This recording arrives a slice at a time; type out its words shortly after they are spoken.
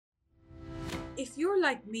If you're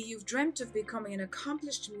like me, you've dreamt of becoming an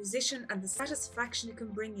accomplished musician and the satisfaction it can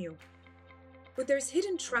bring you. But there's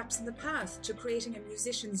hidden traps in the path to creating a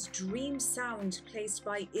musician's dream sound placed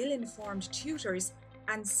by ill-informed tutors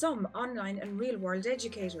and some online and real-world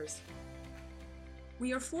educators.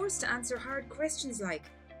 We are forced to answer hard questions like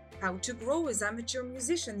how to grow as amateur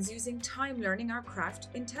musicians using time learning our craft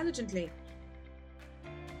intelligently,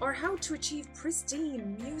 or how to achieve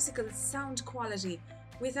pristine musical sound quality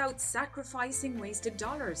without sacrificing wasted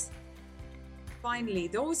dollars. Finally,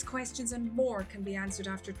 those questions and more can be answered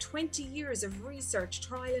after 20 years of research,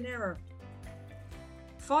 trial and error.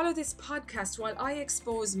 Follow this podcast while I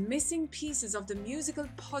expose missing pieces of the musical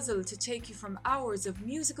puzzle to take you from hours of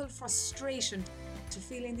musical frustration to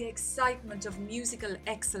feeling the excitement of musical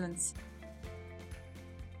excellence.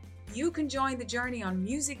 You can join the journey on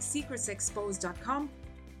MusicSecretsExposed.com.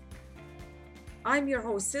 I'm your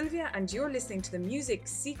host Sylvia, and you're listening to the Music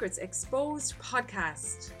Secrets Exposed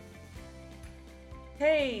podcast.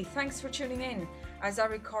 Hey, thanks for tuning in. As I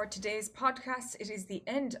record today's podcast, it is the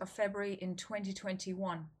end of February in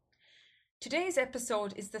 2021. Today's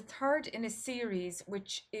episode is the third in a series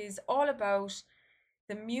which is all about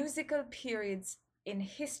the musical periods in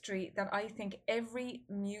history that I think every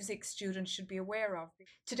music student should be aware of.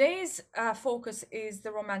 Today's focus is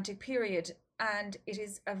the Romantic period, and it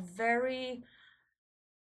is a very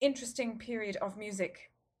interesting period of music.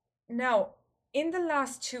 Now, in the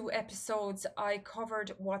last two episodes, I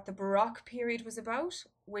covered what the Baroque period was about,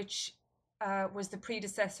 which was the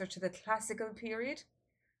predecessor to the classical period.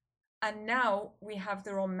 And now we have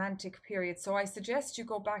the Romantic period. So I suggest you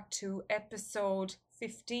go back to episode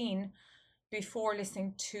 15 before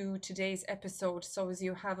listening to today's episode, so as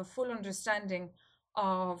you have a full understanding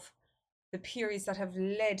of the periods that have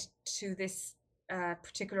led to this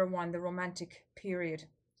particular one, the Romantic period.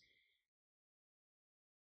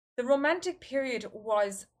 The Romantic period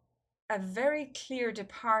was a very clear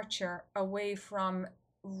departure away from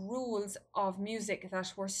rules of music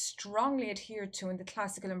that were strongly adhered to in the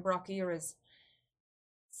classical and Baroque eras.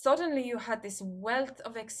 Suddenly you had this wealth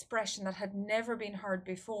of expression that had never been heard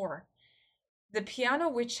before. The piano,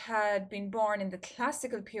 which had been born in the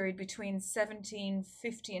classical period between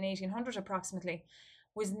 1750 and 1800 approximately,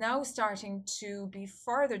 was now starting to be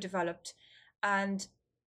further developed, and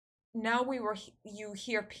now you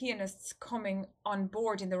hear pianists coming on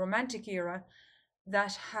board in the Romantic era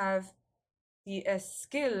that have the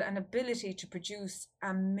skill and ability to produce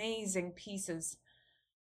amazing pieces.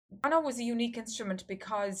 Piano was a unique instrument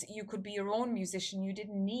because you could be your own musician. You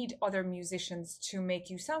didn't need other musicians to make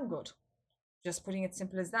you sound good. Just putting it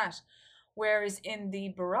simple as that. Whereas in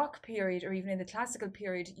the Baroque period, or even in the classical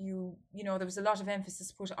period, you know there was a lot of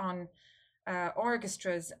emphasis put on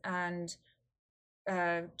orchestras and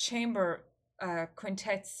chamber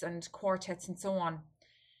quintets and quartets and so on.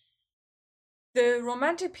 The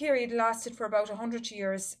Romantic period lasted for about 100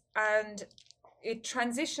 years, and it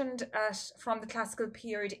transitioned from the classical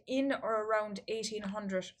period in or around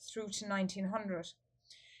 1800 through to 1900.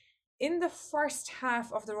 In the first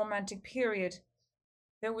half of the Romantic period,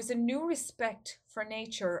 there was a new respect for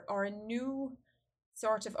nature, or a new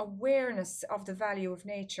sort of awareness of the value of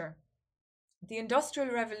nature. The Industrial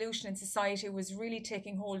Revolution in society was really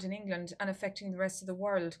taking hold in England and affecting the rest of the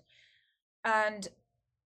world. And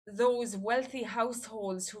those wealthy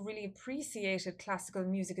households who really appreciated classical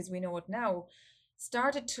music as we know it now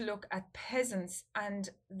started to look at peasants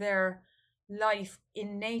and their life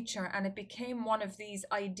in nature, and it became one of these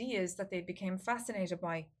ideas that they became fascinated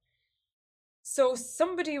by. So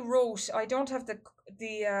somebody wrote, I don't have the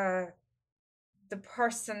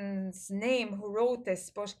person's name who wrote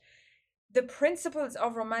this, but the principles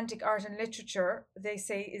of Romantic art and literature, they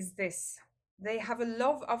say, is this: they have a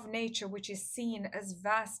love of nature which is seen as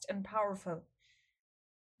vast and powerful.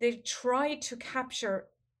 They try to capture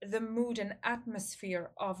the mood and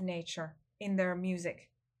atmosphere of nature in their music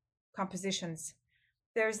compositions.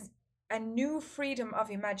 There's a new freedom of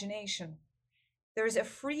imagination. There is a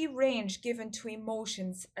free range given to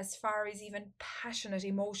emotions, as far as even passionate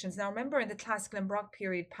emotions. Now, remember, in the classical and Baroque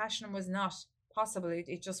period, passion was not possible.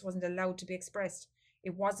 It just wasn't allowed to be expressed.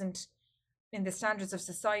 It wasn't in the standards of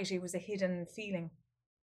society. It was a hidden feeling.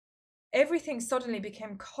 Everything suddenly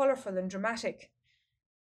became colourful and dramatic.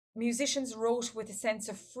 Musicians wrote with a sense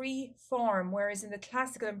of free form, whereas in the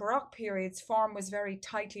classical and Baroque periods, form was very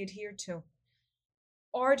tightly adhered to.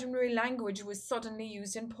 Ordinary language was suddenly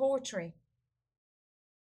used in poetry.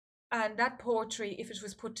 And that poetry, if it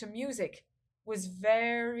was put to music, was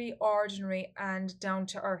very ordinary and down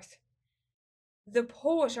to earth. The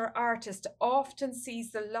poet or artist often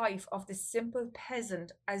sees the life of the simple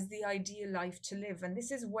peasant as the ideal life to live. And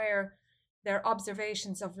this is where their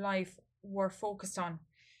observations of life were focused on.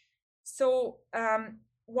 So,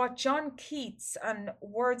 what John Keats and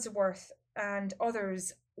Wordsworth and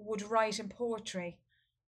others would write in poetry,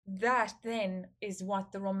 that then is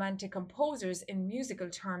what the Romantic composers in musical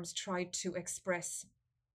terms tried to express.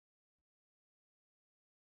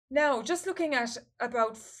 Now, just looking at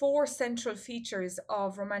about four central features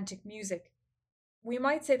of Romantic music, we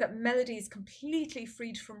might say that melody is completely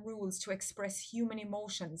freed from rules to express human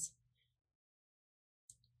emotions.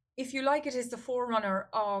 If you like, it is the forerunner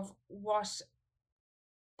of what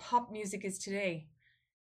pop music is today.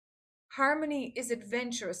 Harmony is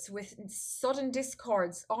adventurous with sudden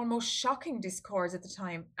discords, almost shocking discords at the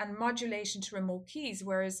time, and modulation to remote keys,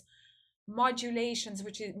 whereas modulations,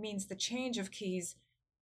 which means the change of keys,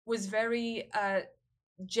 was very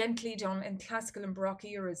gently done in classical and Baroque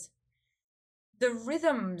eras. The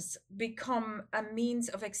rhythms become a means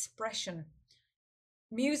of expression.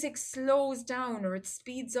 Music slows down or it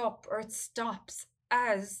speeds up or it stops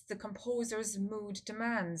as the composer's mood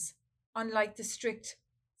demands, unlike the strict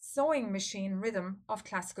sewing machine rhythm of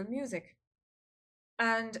classical music.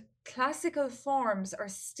 And classical forms are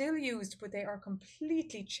still used, but they are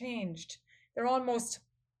completely changed. They're almost,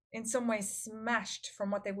 in some ways, smashed from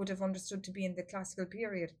what they would have understood to be in the classical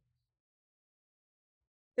period.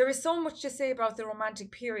 There is so much to say about the Romantic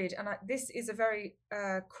period, and this is a very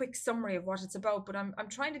quick summary of what it's about, but I'm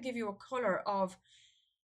trying to give you a colour of,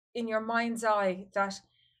 in your mind's eye, that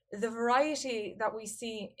the variety that we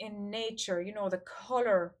see in nature, the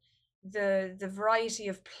colour, the variety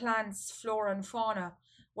of plants, flora and fauna.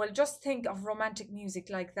 Well, just think of Romantic music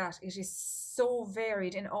like that. It is so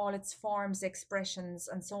varied in all its forms, expressions,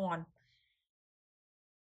 and so on.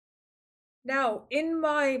 Now, in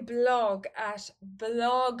my blog at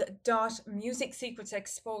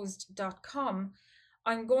blog.musicsecretsexposed.com,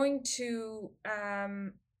 I'm going to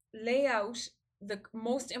lay out the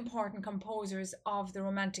most important composers of the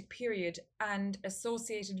Romantic period and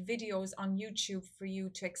associated videos on YouTube for you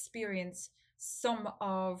to experience some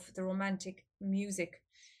of the Romantic music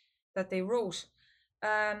that they wrote.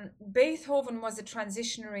 Beethoven was a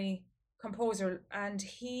transitionary composer, and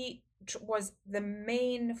he was the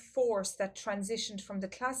main force that transitioned from the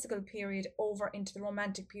classical period over into the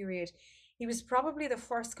Romantic period. He was probably the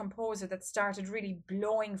first composer that started really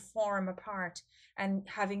blowing form apart and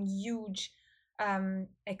having huge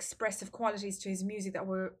expressive qualities to his music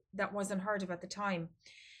that was unheard of at the time.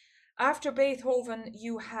 After Beethoven,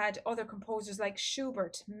 you had other composers like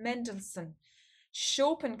Schubert, Mendelssohn.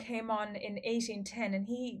 Chopin came on in 1810 and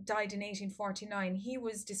he died in 1849. He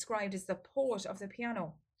was described as the poet of the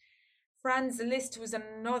piano. Franz Liszt was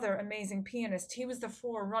another amazing pianist. He was the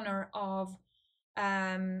forerunner of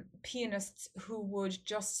pianists who would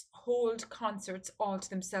just hold concerts all to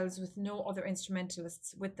themselves with no other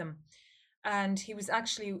instrumentalists with them. And he was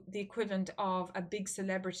actually the equivalent of a big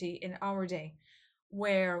celebrity in our day,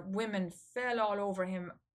 where women fell all over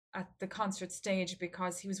him at the concert stage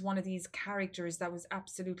because he was one of these characters that was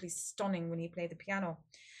absolutely stunning when he played the piano.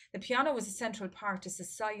 The piano was a central part of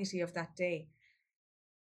society of that day.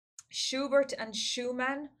 Schubert and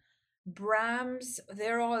Schumann, Brahms,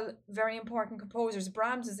 they're all very important composers.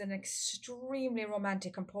 Brahms is an extremely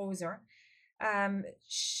romantic composer.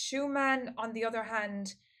 Schumann, on the other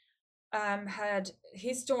hand, had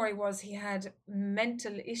his story was he had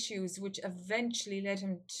mental issues, which eventually led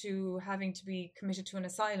him to having to be committed to an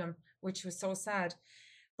asylum, which was so sad.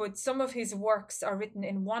 But some of his works are written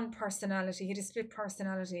in one personality. He had a split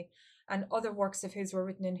personality, and other works of his were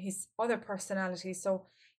written in his other personality. So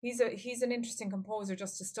he's an interesting composer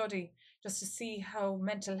just to study, just to see how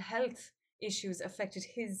mental health issues affected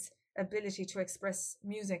his ability to express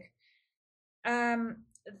music. Um,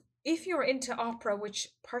 if you're into opera, which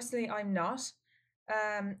personally I'm not,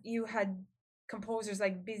 you had composers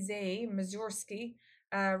like Bizet, Mussorgsky,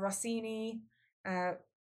 Rossini, uh,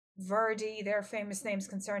 Verdi, their famous names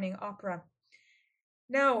concerning opera.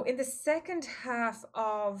 Now, in the second half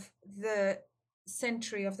of the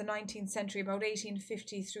century, of the 19th century, about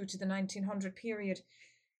 1850 through to the 1900 period,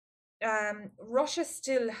 Russia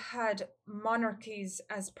still had monarchies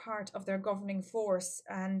as part of their governing force,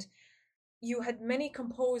 and you had many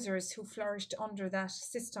composers who flourished under that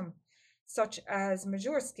system, such as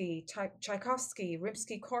Mussorgsky, Tchaikovsky,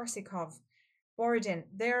 Rimsky-Korsakov, Borodin.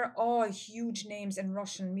 They're all huge names in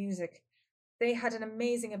Russian music. They had an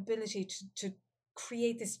amazing ability to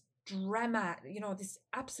create this drama, this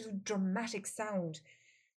absolute dramatic sound.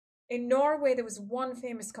 In Norway, there was one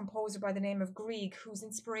famous composer by the name of Grieg, whose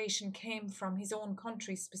inspiration came from his own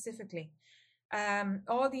country specifically.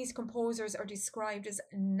 All these composers are described as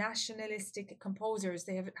nationalistic composers.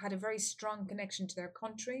 They have had a very strong connection to their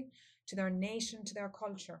country, to their nation, to their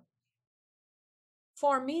culture.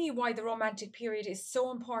 For me, why the Romantic period is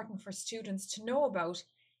so important for students to know about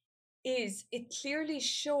is it clearly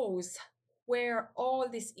shows where all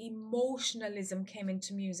this emotionalism came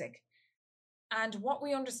into music and what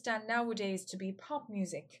we understand nowadays to be pop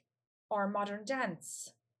music or modern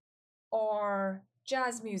dance or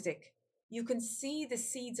jazz music. You can see the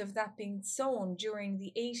seeds of that being sown during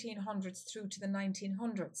the 1800s through to the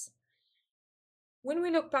 1900s. When we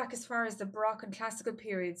look back as far as the Baroque and classical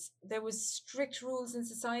periods, there was strict rules in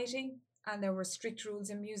society and there were strict rules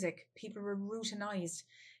in music. People were routinized.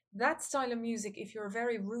 That style of music, if you're a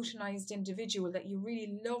very routinized individual, that you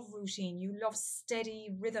really love routine, you love steady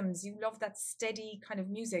rhythms, you love that steady kind of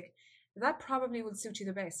music, that probably will suit you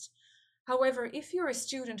the best. However, if you're a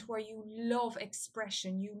student where you love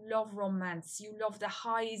expression, you love romance, you love the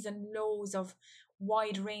highs and lows of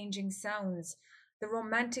wide ranging sounds, the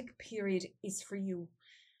Romantic period is for you.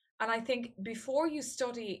 And I think before you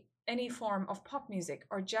study any form of pop music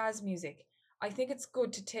or jazz music, I think it's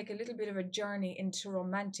good to take a little bit of a journey into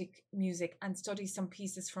Romantic music and study some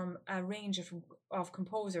pieces from a range of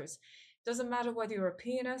composers. Doesn't matter whether you're a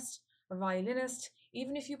pianist, a violinist,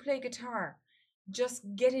 even if you play guitar, just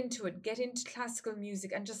get into it, get into classical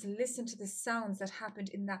music and just listen to the sounds that happened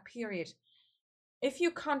in that period. If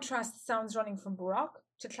you contrast the sounds running from Baroque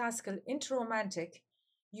to classical into Romantic,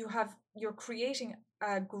 you're creating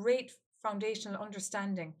a great foundational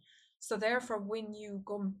understanding. So therefore, when you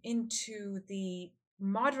go into the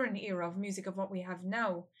modern era of music of what we have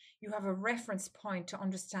now, you have a reference point to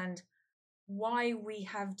understand why we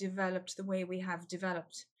have developed the way we have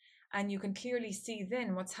developed. And you can clearly see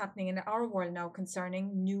then what's happening in our world now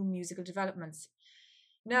concerning new musical developments.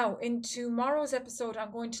 Now, in tomorrow's episode,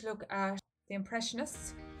 I'm going to look at the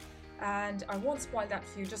Impressionists, and I won't spoil that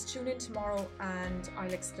for you. Just tune in tomorrow and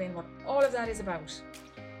I'll explain what all of that is about.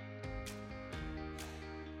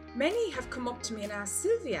 Many have come up to me and asked,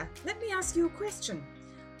 Sylvia, let me ask you a question.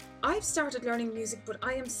 I've started learning music, but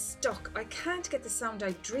I am stuck. I can't get the sound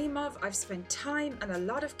I dream of. I've spent time and a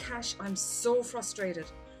lot of cash. I'm so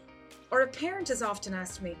frustrated. Or a parent has often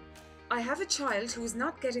asked me, I have a child who is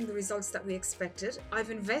not getting the results that we expected.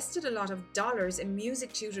 I've invested a lot of dollars in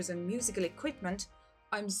music tutors and musical equipment.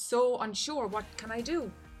 I'm so unsure. What can I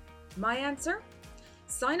do? My answer?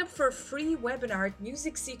 Sign up for a free webinar at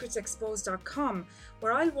musicsecretsexposed.com,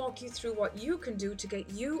 where I'll walk you through what you can do to get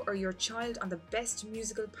you or your child on the best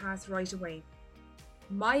musical path right away.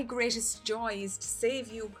 My greatest joy is to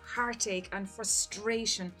save you heartache and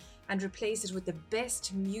frustration and replace it with the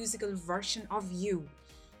best musical version of you.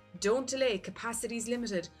 Don't delay, capacity is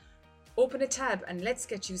limited. Open a tab and let's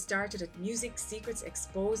get you started at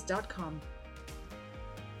musicsecretsexposed.com.